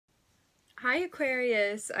Hi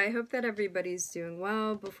Aquarius, I hope that everybody's doing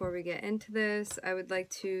well. Before we get into this, I would like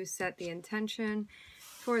to set the intention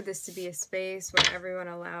for this to be a space where everyone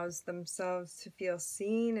allows themselves to feel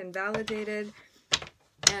seen and validated,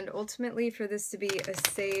 and ultimately for this to be a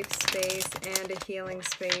safe space and a healing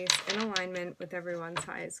space in alignment with everyone's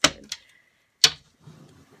highest good.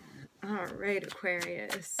 Alright,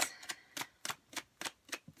 Aquarius.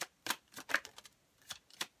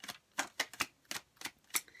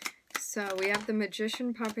 So we have the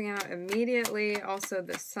Magician popping out immediately, also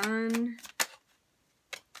the Sun.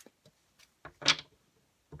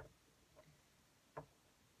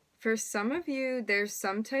 For some of you, there's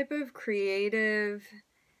some type of creative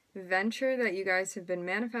venture that you guys have been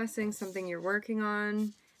manifesting, something you're working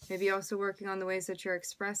on, maybe also working on the ways that you're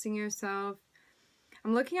expressing yourself.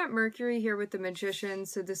 I'm looking at Mercury here with the Magician,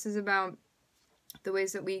 so this is about the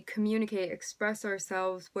ways that we communicate, express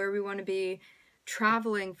ourselves, where we want to be,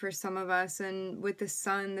 traveling for some of us. And with the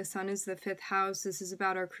Sun is the 5th house. This is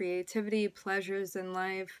about our creativity, pleasures in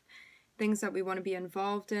life, things that we want to be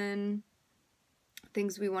involved in,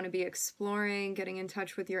 things we want to be exploring, getting in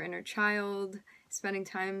touch with your inner child, spending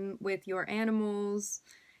time with your animals,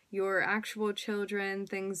 your actual children,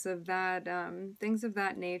 things of that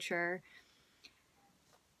nature.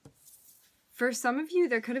 For some of you,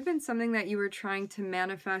 there could have been something that you were trying to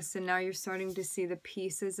manifest, and now you're starting to see the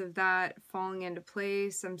pieces of that falling into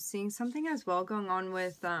place. I'm seeing something as well going on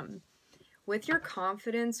with your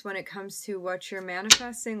confidence when it comes to what you're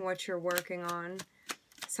manifesting, what you're working on.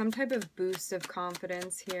 Some type of boost of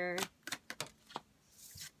confidence here.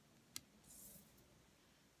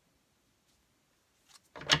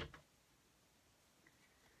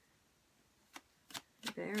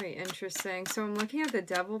 Very interesting. So I'm looking at the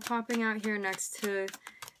Devil popping out here next to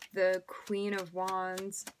the Queen of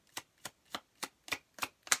Wands.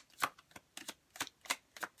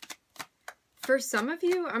 For some of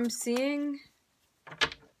you, I'm seeing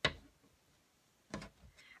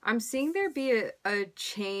there be a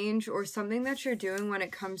change or something that you're doing when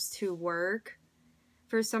it comes to work.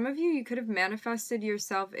 For some of you, you could have manifested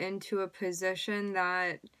yourself into a position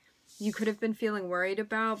that you could have been feeling worried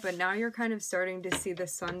about, but now you're kind of starting to see the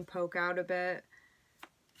sun poke out a bit.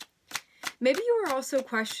 Maybe you were also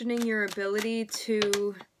questioning your ability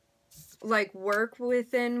to, like, work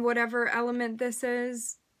within whatever element this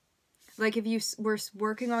is. Like, if you were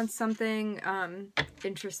working on something,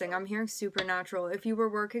 interesting, I'm hearing supernatural. If you were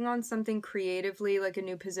working on something creatively, like a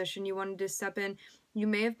new position you wanted to step in, you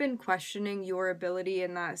may have been questioning your ability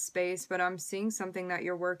in that space, but I'm seeing something that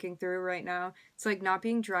you're working through right now. It's like not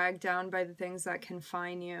being dragged down by the things that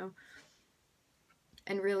confine you,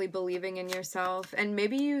 and really believing in yourself. And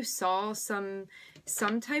maybe you saw some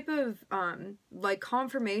type of like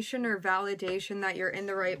confirmation or validation that you're in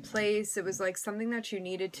the right place. It was like something that you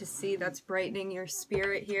needed to see that's brightening your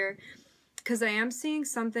spirit here. Because I am seeing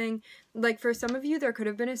something, like for some of you, there could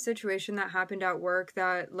have been a situation that happened at work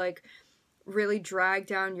that like really dragged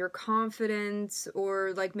down your confidence,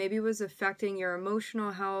 or like maybe was affecting your emotional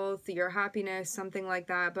health, your happiness, something like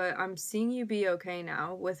that. But I'm seeing you be okay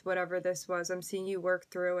now with whatever this was. I'm seeing you work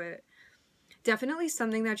through it. Definitely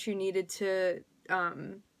something that you needed to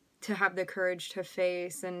have the courage to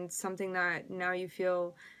face, and something that now you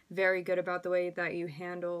feel very good about the way that you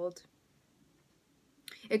handled.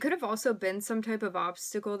 It could have also been some type of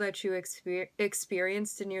obstacle that you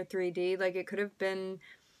experienced in your 3D. Like it could have been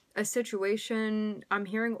a situation, I'm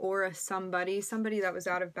hearing, or a somebody that was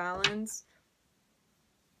out of balance.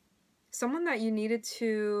 Someone that you needed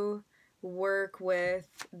to work with,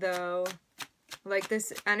 though. Like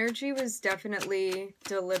this energy was definitely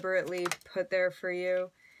deliberately put there for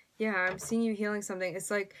you. Yeah, I'm seeing you healing something.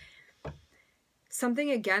 It's like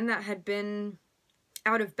something, again, that had been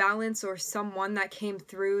out of balance, or someone that came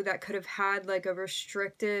through that could have had like a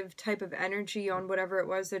restrictive type of energy on whatever it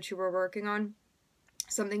was that you were working on.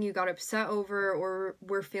 Something you got upset over or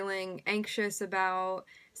were feeling anxious about,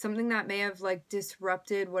 something that may have like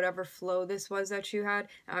disrupted whatever flow this was that you had.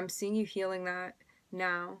 I'm seeing you healing that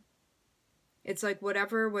now. It's like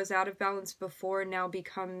whatever was out of balance before now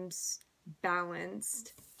becomes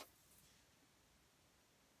balanced.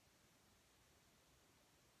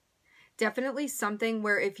 Definitely something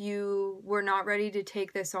where if you were not ready to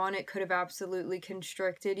take this on, it could have absolutely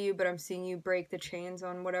constricted you, but I'm seeing you break the chains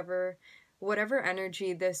on whatever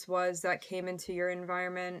energy this was that came into your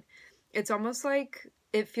environment. It's almost like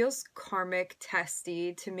it feels karmic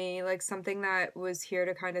testy to me, like something that was here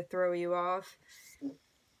to kind of throw you off.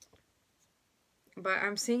 But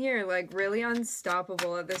I'm seeing you're like really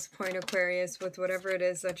unstoppable at this point, Aquarius, with whatever it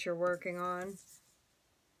is that you're working on.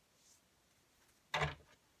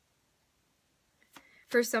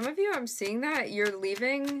 For some of you, I'm seeing that you're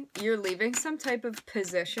leaving some type of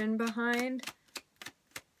position behind.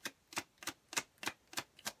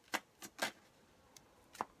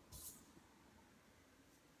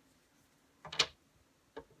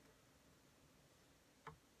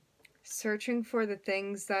 Searching for the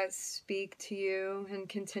things that speak to you and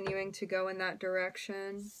continuing to go in that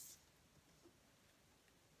direction.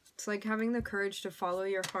 It's like having the courage to follow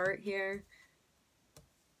your heart here.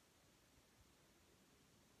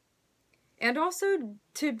 And also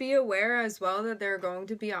to be aware as well that there are going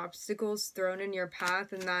to be obstacles thrown in your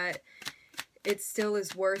path and that it still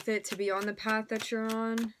is worth it to be on the path that you're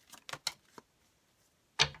on.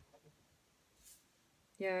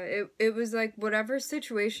 Yeah, it was like whatever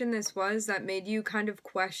situation this was that made you kind of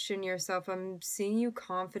question yourself, I'm seeing you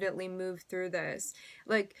confidently move through this.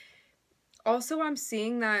 Like, also I'm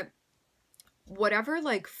seeing that whatever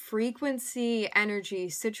like frequency, energy,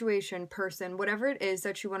 situation, person, whatever it is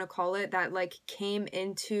that you want to call it, that like came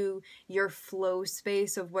into your flow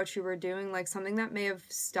space of what you were doing, like something that may have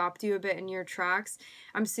stopped you a bit in your tracks,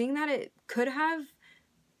 I'm seeing that it could have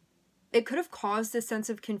caused a sense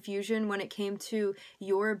of confusion when it came to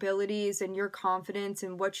your abilities and your confidence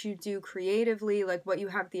and what you do creatively, like what you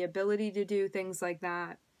have the ability to do, things like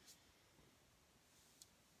that.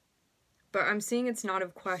 But I'm seeing it's not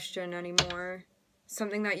of question anymore.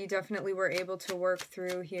 Something that you definitely were able to work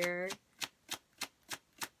through here.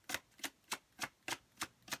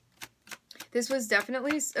 This was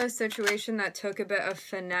definitely a situation that took a bit of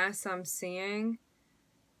finesse, I'm seeing.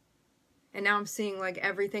 And now I'm seeing like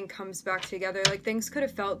everything comes back together. Like things could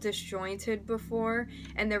have felt disjointed before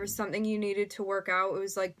and there was something you needed to work out. It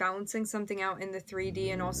was like balancing something out in the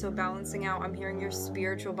 3D and also balancing out, I'm hearing your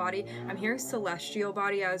spiritual body. I'm hearing celestial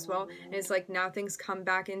body as well. And it's like now things come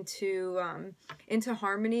back into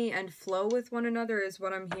harmony and flow with one another is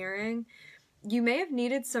what I'm hearing. You may have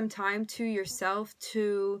needed some time to yourself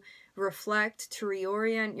to reflect, to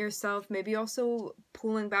reorient yourself. Maybe also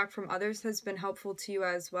pulling back from others has been helpful to you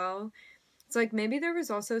as well. It's like maybe there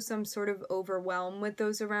was also some sort of overwhelm with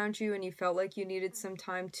those around you and you felt like you needed some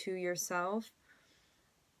time to yourself.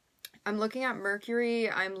 I'm looking at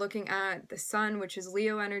Mercury, I'm looking at the Sun, which is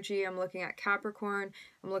Leo energy, I'm looking at Capricorn,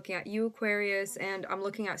 I'm looking at you, Aquarius, and I'm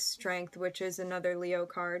looking at Strength, which is another Leo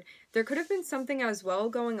card. There could have been something as well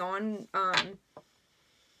going on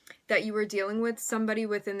that you were dealing with, somebody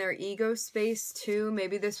within their ego space too.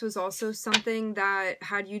 Maybe this was also something that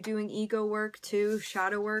had you doing ego work too,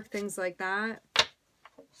 shadow work, things like that.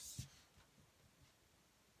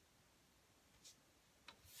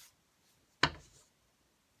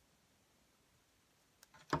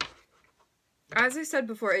 As I said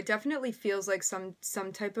before, it definitely feels like some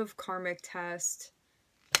type of karmic test.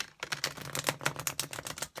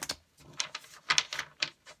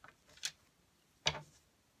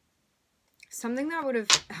 Something that would have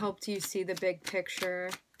helped you see the big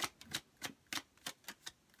picture.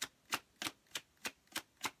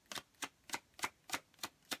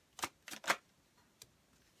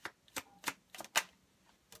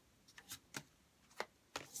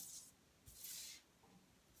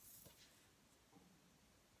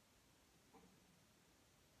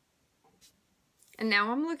 And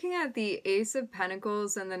now I'm looking at the Ace of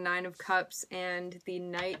Pentacles and the Nine of Cups and the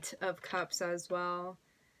Knight of Cups as well.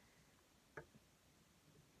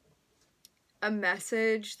 A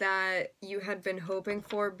message that you had been hoping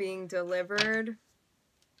for being delivered.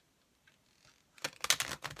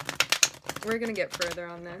 We're going to get further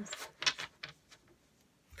on this.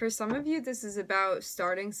 For some of you, this is about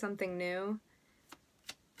starting something new.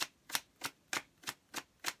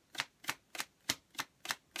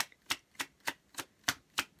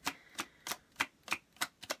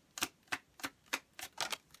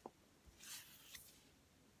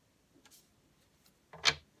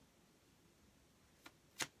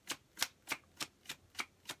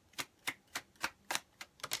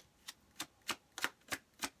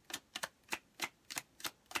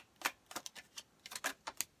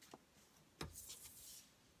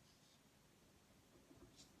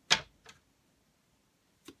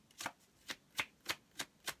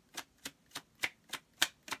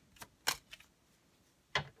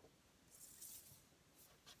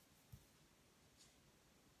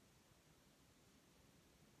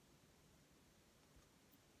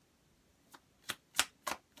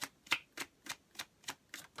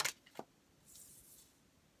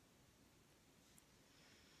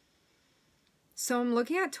 So I'm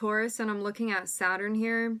looking at Taurus and I'm looking at Saturn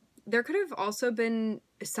here. There could have also been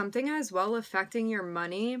something as well affecting your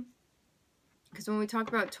money. Because when we talk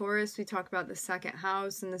about Taurus, we talk about the second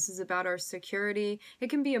house, and this is about our security. It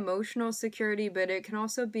can be emotional security, but it can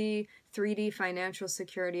also be 3D financial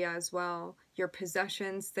security as well. Your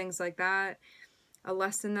possessions, things like that. A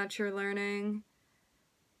lesson that you're learning.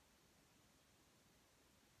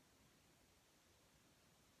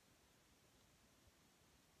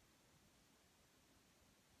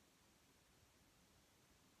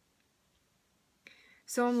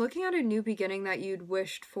 So I'm looking at a new beginning that you'd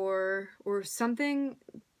wished for, or something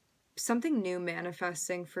new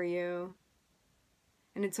manifesting for you.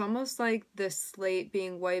 And it's almost like the slate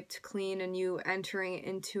being wiped clean and you entering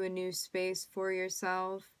into a new space for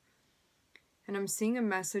yourself. And I'm seeing a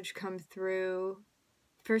message come through.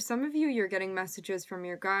 For some of you, you're getting messages from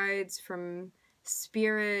your guides, from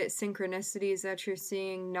spirit, synchronicities that you're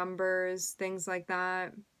seeing, numbers, things like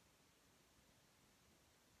that.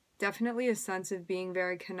 Definitely a sense of being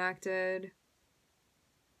very connected.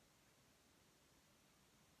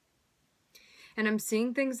 And I'm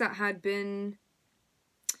seeing things that had been...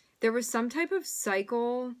 There was some type of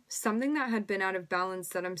cycle, something that had been out of balance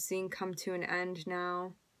that I'm seeing come to an end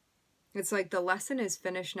now. It's like the lesson is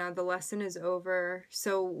finished now. The lesson is over.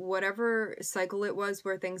 So whatever cycle it was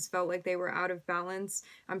where things felt like they were out of balance,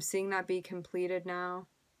 I'm seeing that be completed now.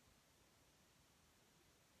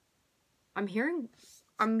 I'm hearing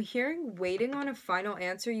waiting on a final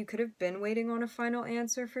answer. You could have been waiting on a final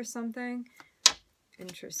answer for something.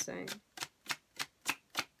 Interesting.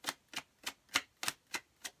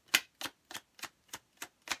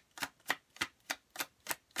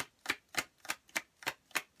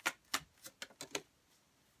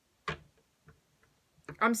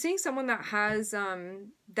 I'm seeing someone that has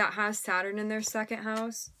Saturn in their second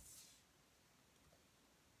house.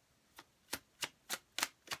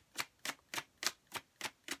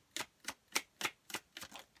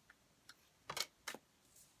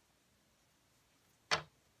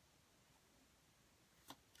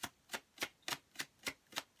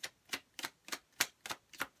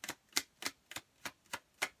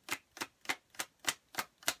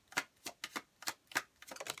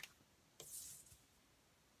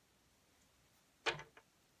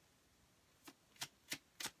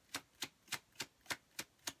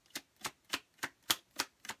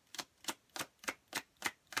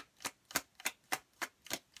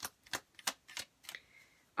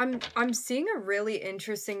 I'm seeing a really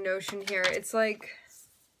interesting notion here. It's like,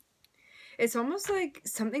 it's almost like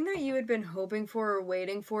something that you had been hoping for or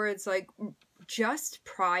waiting for. It's like just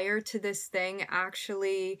prior to this thing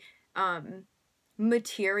actually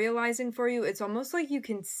materializing for you. It's almost like you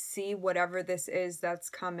can see whatever this is that's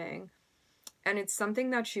coming. And it's something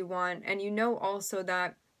that you want. And you know also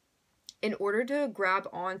that in order to grab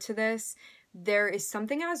onto this, there is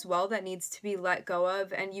something as well that needs to be let go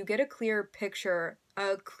of, and you get a clearer picture,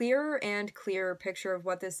 a clearer and clearer picture of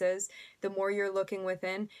what this is, the more you're looking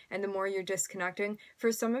within and the more you're disconnecting.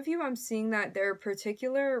 For some of you, I'm seeing that there are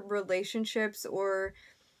particular relationships or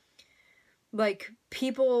like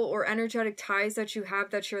people or energetic ties that you have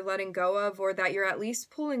that you're letting go of, or that you're at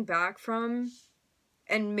least pulling back from.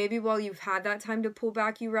 And maybe while you've had that time to pull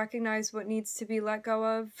back, you recognize what needs to be let go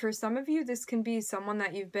of. For some of you, this can be someone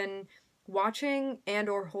that you've been watching and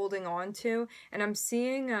or holding on to. And I'm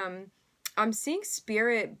seeing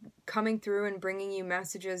spirit coming through and bringing you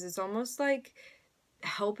messages. It's almost like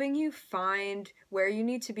helping you find where you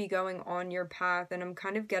need to be going on your path. And I'm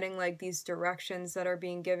kind of getting like these directions that are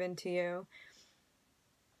being given to you.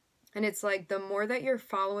 And it's like the more that you're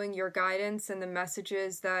following your guidance and the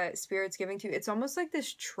messages that Spirit's giving to you, it's almost like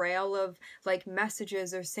this trail of like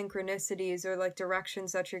messages or synchronicities or like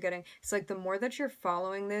directions that you're getting. It's like the more that you're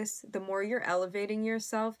following this, the more you're elevating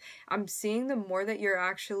yourself. I'm seeing the more that you're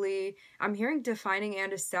actually, I'm hearing defining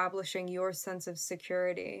and establishing your sense of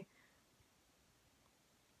security.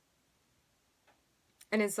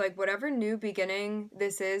 And it's like whatever new beginning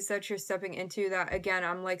this is that you're stepping into, that again,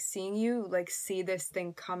 I'm like seeing you like see this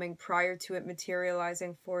thing coming prior to it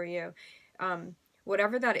materializing for you.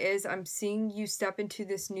 Whatever that is, I'm seeing you step into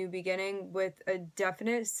this new beginning with a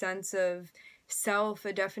definite sense of self,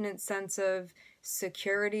 a definite sense of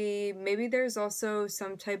security. Maybe there's also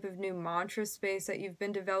some type of new mantra space that you've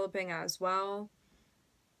been developing as well.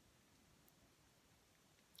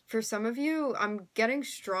 For some of you, I'm getting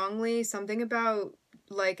strongly something about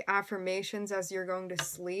like affirmations as you're going to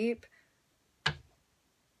sleep.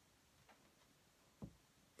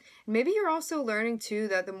 Maybe you're also learning too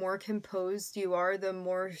that the more composed you are, the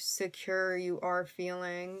more secure you are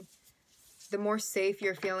feeling, the more safe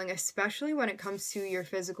you're feeling, especially when it comes to your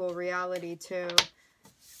physical reality too.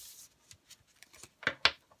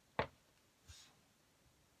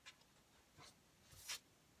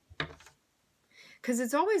 Because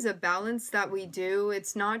it's always a balance that we do.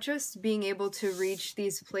 It's not just being able to reach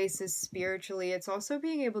these places spiritually. It's also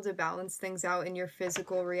being able to balance things out in your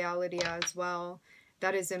physical reality as well.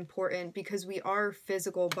 That is important because we are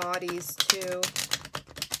physical bodies too.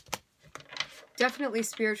 Definitely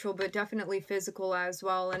spiritual, but definitely physical as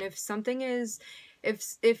well. And if something is,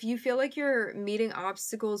 if you feel like you're meeting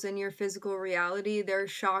obstacles in your physical reality,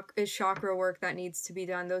 there's chakra work that needs to be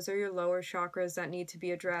done. Those are your lower chakras that need to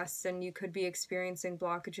be addressed, and you could be experiencing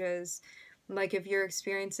blockages. Like if you're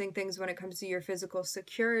experiencing things when it comes to your physical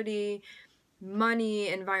security, money,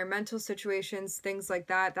 environmental situations, things like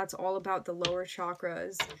that, that's all about the lower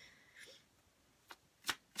chakras.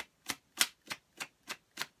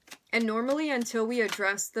 And normally, until we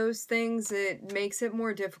address those things, it makes it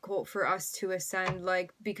more difficult for us to ascend.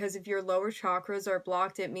 Like, because if your lower chakras are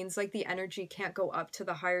blocked, it means like the energy can't go up to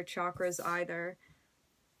the higher chakras either.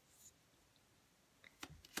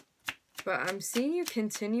 But I'm seeing you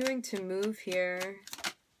continuing to move here.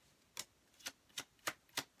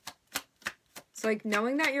 It's like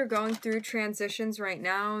knowing that you're going through transitions right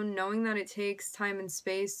now, knowing that it takes time and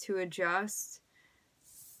space to adjust.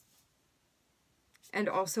 And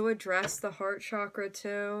also address the heart chakra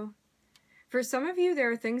too. For some of you, there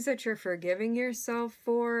are things that you're forgiving yourself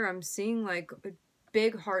for. I'm seeing like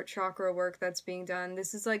big heart chakra work that's being done.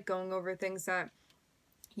 This is like going over things that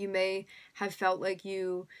you may have felt like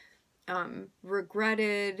you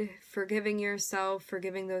regretted, forgiving yourself,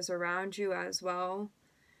 forgiving those around you as well.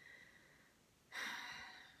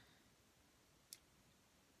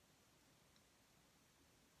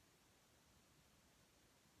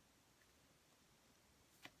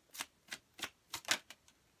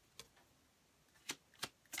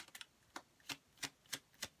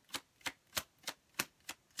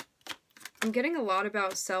 I'm getting a lot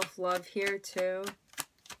about self-love here too.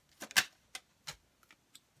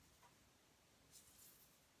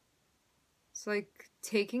 It's like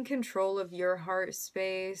taking control of your heart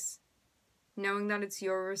space, knowing that it's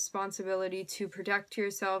your responsibility to protect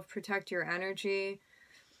yourself, protect your energy.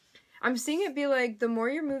 I'm seeing it be like the more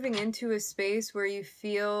you're moving into a space where you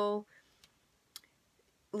feel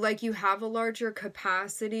like you have a larger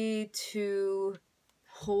capacity to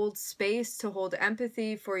hold space, to hold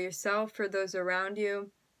empathy for yourself, for those around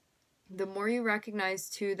you, the more you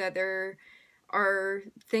recognize too that there are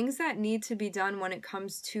things that need to be done when it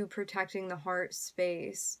comes to protecting the heart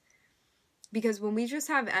space. Because when we just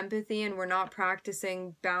have empathy and we're not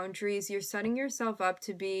practicing boundaries, you're setting yourself up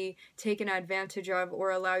to be taken advantage of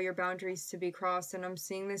or allow your boundaries to be crossed. And I'm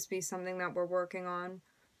seeing this be something that we're working on.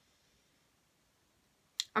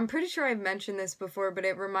 I'm pretty sure I've mentioned this before, but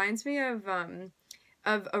it reminds me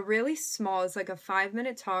of a really small, it's like a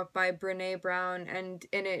 5-minute talk by Brené Brown, and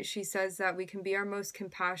in it she says that we can be our most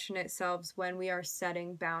compassionate selves when we are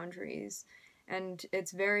setting boundaries. And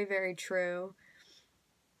it's very, very true.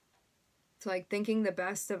 It's like thinking the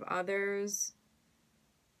best of others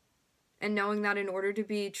and knowing that in order to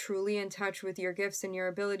be truly in touch with your gifts and your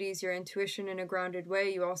abilities, your intuition in a grounded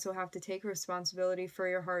way, you also have to take responsibility for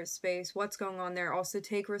your heart space, what's going on there. Also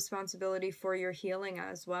take responsibility for your healing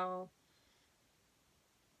as well.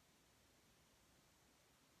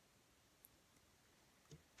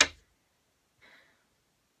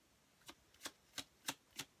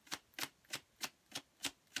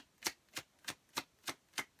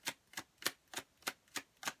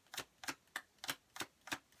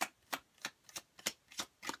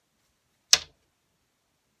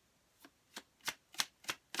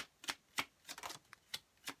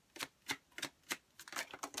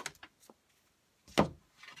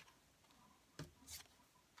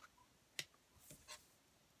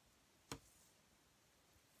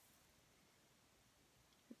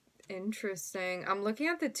 Interesting. I'm looking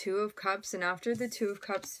at the Two of Cups, and after the Two of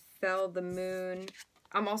Cups fell the Moon.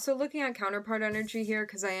 I'm also looking at counterpart energy here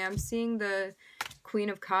because I am seeing the Queen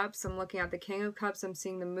of Cups. I'm looking at the King of Cups. I'm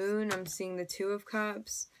seeing the Moon. I'm seeing the Two of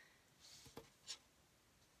Cups.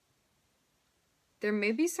 There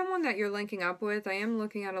may be someone that you're linking up with. I am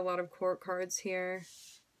looking at a lot of court cards here.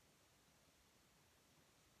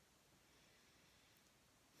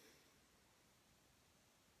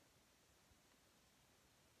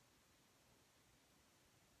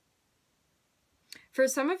 For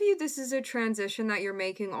some of you, this is a transition that you're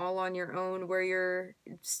making all on your own, where you're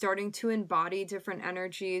starting to embody different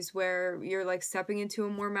energies, where you're like stepping into a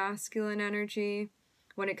more masculine energy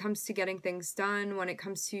when it comes to getting things done, when it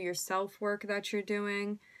comes to your self-work that you're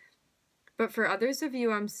doing. But for others of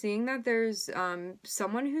you, I'm seeing that there's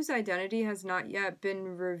someone whose identity has not yet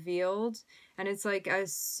been revealed. And it's like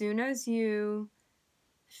as soon as you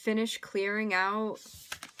finish clearing out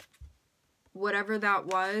whatever that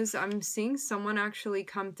was, I'm seeing someone actually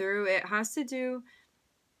come through. It has to do,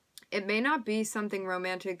 it may not be something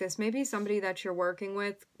romantic. This may be somebody that you're working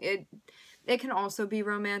with. It can also be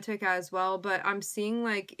romantic as well, but I'm seeing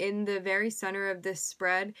like in the very center of this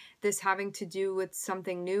spread, this having to do with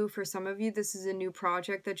something new. For some of you, this is a new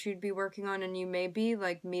project that you'd be working on, and you may be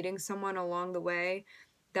like meeting someone along the way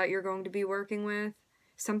that you're going to be working with.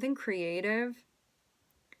 Something creative,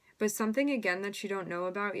 but something again that you don't know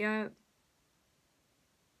about yet.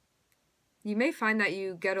 You may find that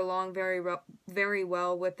you get along very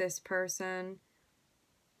well with this person,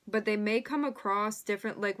 but they may come across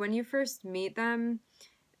different, like when you first meet them,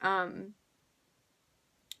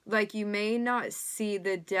 like you may not see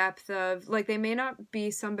the depth of, like they may not be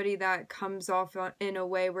somebody that comes off in a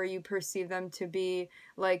way where you perceive them to be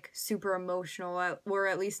like super emotional, or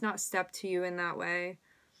at least not step to you in that way.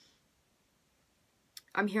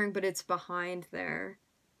 I'm hearing, but it's behind there.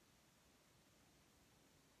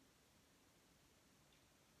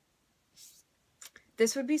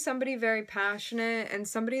 This would be somebody very passionate and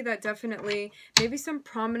somebody that definitely, maybe some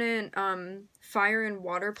prominent fire and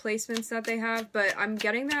water placements that they have, but I'm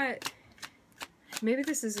getting that, maybe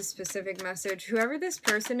this is a specific message. Whoever this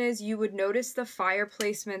person is, you would notice the fire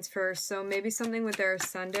placements first, so maybe something with their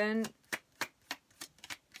ascendant.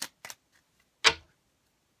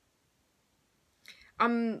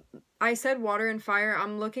 I said water and fire.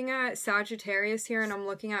 I'm looking at Sagittarius here, and I'm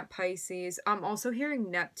looking at Pisces. I'm also hearing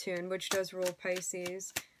Neptune, which does rule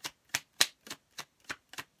Pisces.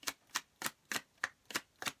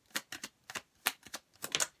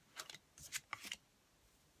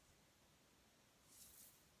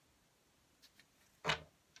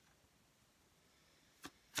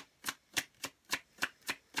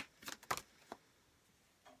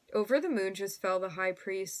 Over the moon just fell the High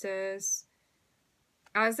Priestess.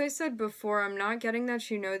 As I said before, I'm not getting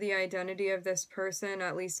that you know the identity of this person,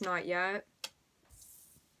 at least not yet.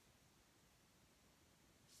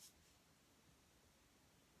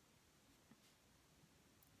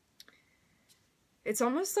 It's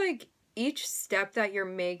almost like each step that you're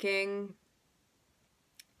making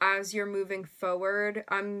as you're moving forward,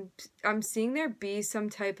 I'm seeing there be some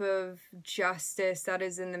type of justice that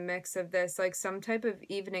is in the mix of this, like some type of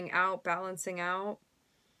evening out, balancing out.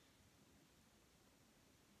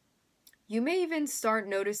 You may even start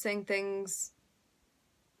noticing things.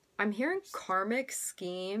 I'm hearing karmic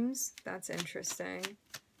schemes. That's interesting.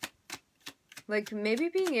 Like maybe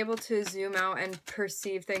being able to zoom out and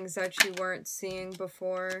perceive things that you weren't seeing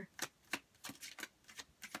before.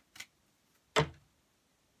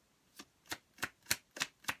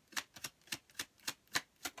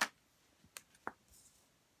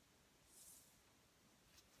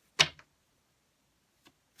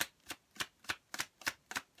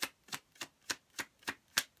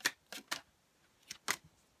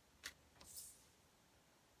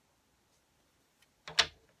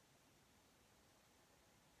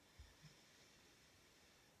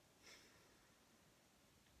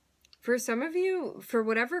 For some of you, for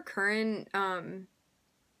whatever current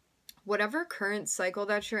cycle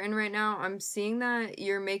that you're in right now, I'm seeing that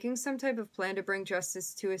you're making some type of plan to bring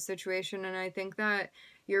justice to a situation, and I think that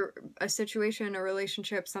a situation, a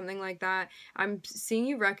relationship, something like that, I'm seeing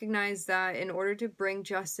you recognize that in order to bring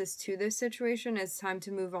justice to this situation, it's time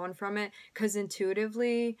to move on from it, because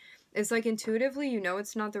intuitively, it's like intuitively you know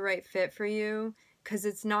it's not the right fit for you, because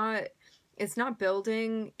it's not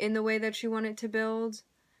building in the way that you want it to build.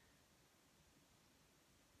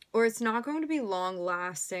 Or it's not going to be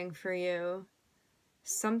long-lasting for you.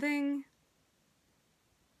 Something...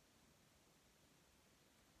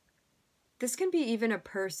 This can be even a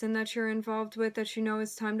person that you're involved with that you know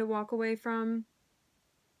it's time to walk away from.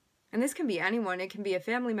 And this can be anyone. It can be a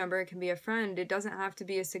family member. It can be a friend. It doesn't have to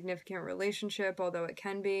be a significant relationship, although it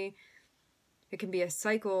can be. It can be a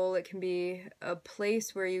cycle. It can be a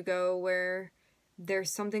place where you go where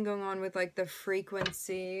there's something going on with like the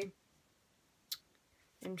frequency.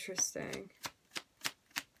 Interesting.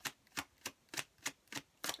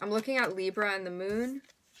 I'm looking at Libra and the moon.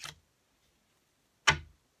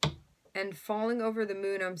 And falling over the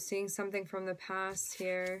moon, I'm seeing something from the past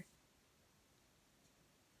here.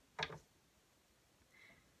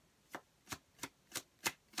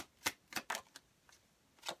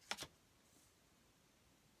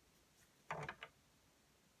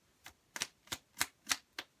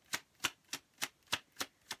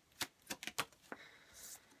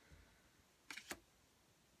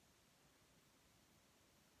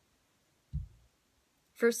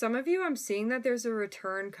 For some of you, I'm seeing that there's a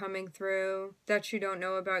return coming through that you don't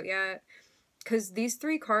know about yet. because these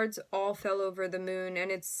 3 cards all fell over the moon,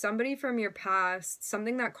 and it's somebody from your past,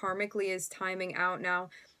 something that karmically is timing out now,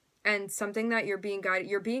 and something that you're being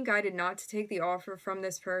guided not to take the offer from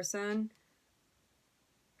this person.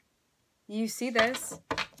 You see this?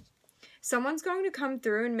 Someone's going to come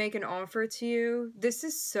through and make an offer to you. This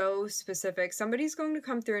is so specific. Somebody's going to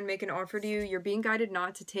come through and make an offer to you. You're being guided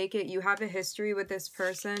not to take it. You have a history with this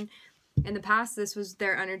person. In the past, this was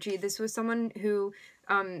their energy. This was someone who,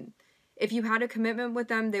 if you had a commitment with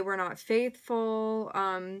them, they were not faithful.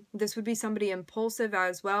 This would be somebody impulsive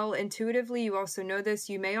as well. Intuitively, you also know this.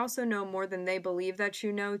 You may also know more than they believe that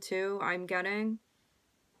you know too, I'm getting.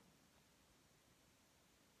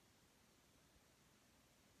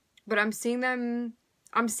 But I'm seeing them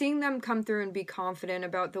come through and be confident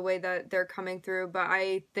about the way that they're coming through, but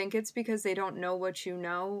I think it's because they don't know what you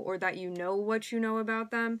know, or that you know what you know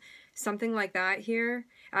about them. Something like that here.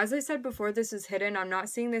 As I said before, this is hidden. I'm not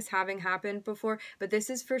seeing this having happened before, but this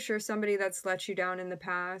is for sure somebody that's let you down in the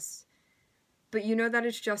past. But you know that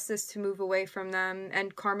it's justice to move away from them,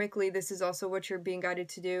 and karmically this is also what you're being guided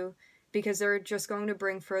to do, because they're just going to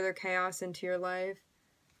bring further chaos into your life.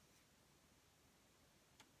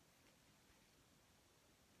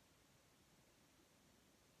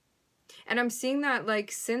 And I'm seeing that,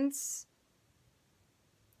 like,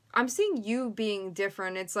 I'm seeing you being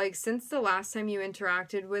different. It's like, since the last time you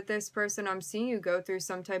interacted with this person, I'm seeing you go through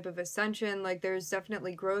some type of ascension. Like, there's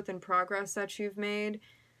definitely growth and progress that you've made.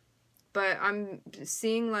 But I'm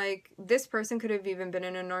seeing, like, this person could have even been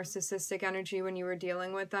in a narcissistic energy when you were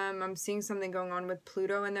dealing with them. I'm seeing something going on with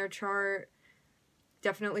Pluto in their chart.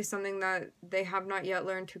 Definitely something that they have not yet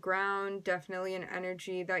learned to ground. Definitely an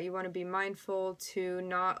energy that you want to be mindful to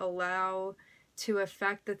not allow to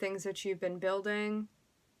affect the things that you've been building.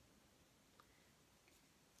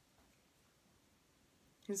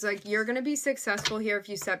 It's like, you're going to be successful here if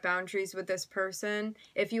you set boundaries with this person.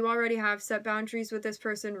 If you already have set boundaries with this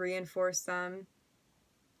person, reinforce them.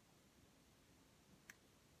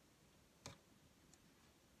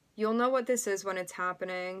 You'll know what this is when it's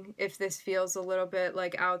happening, if this feels a little bit,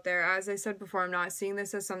 like, out there. As I said before, I'm not seeing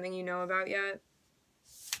this as something you know about yet.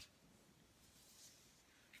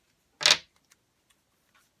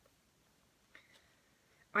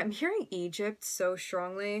 I'm hearing Egypt so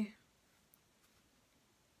strongly.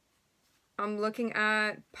 I'm looking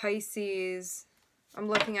at Pisces. I'm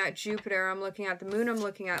looking at Jupiter. I'm looking at the moon. I'm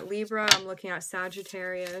looking at Libra. I'm looking at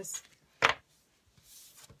Sagittarius.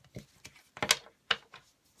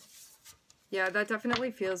 Yeah, that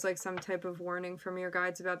definitely feels like some type of warning from your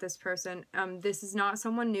guides about this person. This is not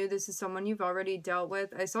someone new. This is someone you've already dealt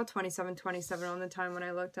with. I saw 2727 on the time when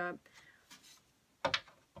I looked up.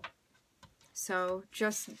 So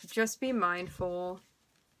just be mindful.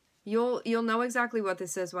 You'll know exactly what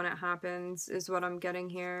this is when it happens, is what I'm getting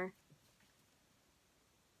here.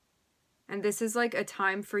 And this is like a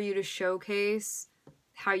time for you to showcase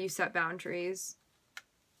how you set boundaries.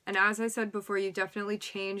 And as I said before, you definitely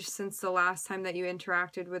changed since the last time that you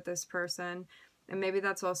interacted with this person. And maybe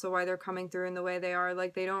that's also why they're coming through in the way they are.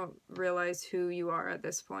 Like, they don't realize who you are at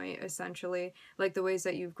this point, essentially. Like, the ways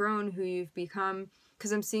that you've grown, who you've become.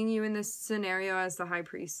 Because I'm seeing you in this scenario as the High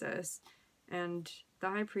Priestess. And the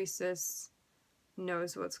High Priestess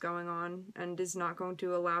knows what's going on and is not going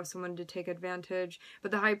to allow someone to take advantage. But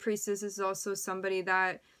the High Priestess is also somebody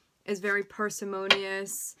that is very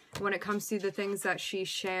parsimonious when it comes to the things that she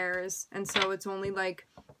shares. And so it's only like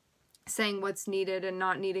saying what's needed and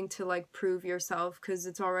not needing to like prove yourself, because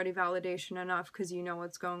it's already validation enough, because you know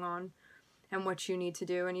what's going on and what you need to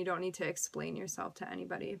do, and you don't need to explain yourself to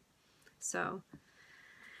anybody. So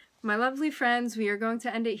my lovely friends, we are going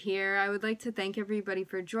to end it here. I would like to thank everybody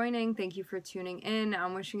for joining. Thank you for tuning in.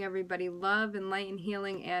 I'm wishing everybody love and light and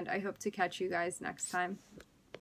healing, and I hope to catch you guys next time.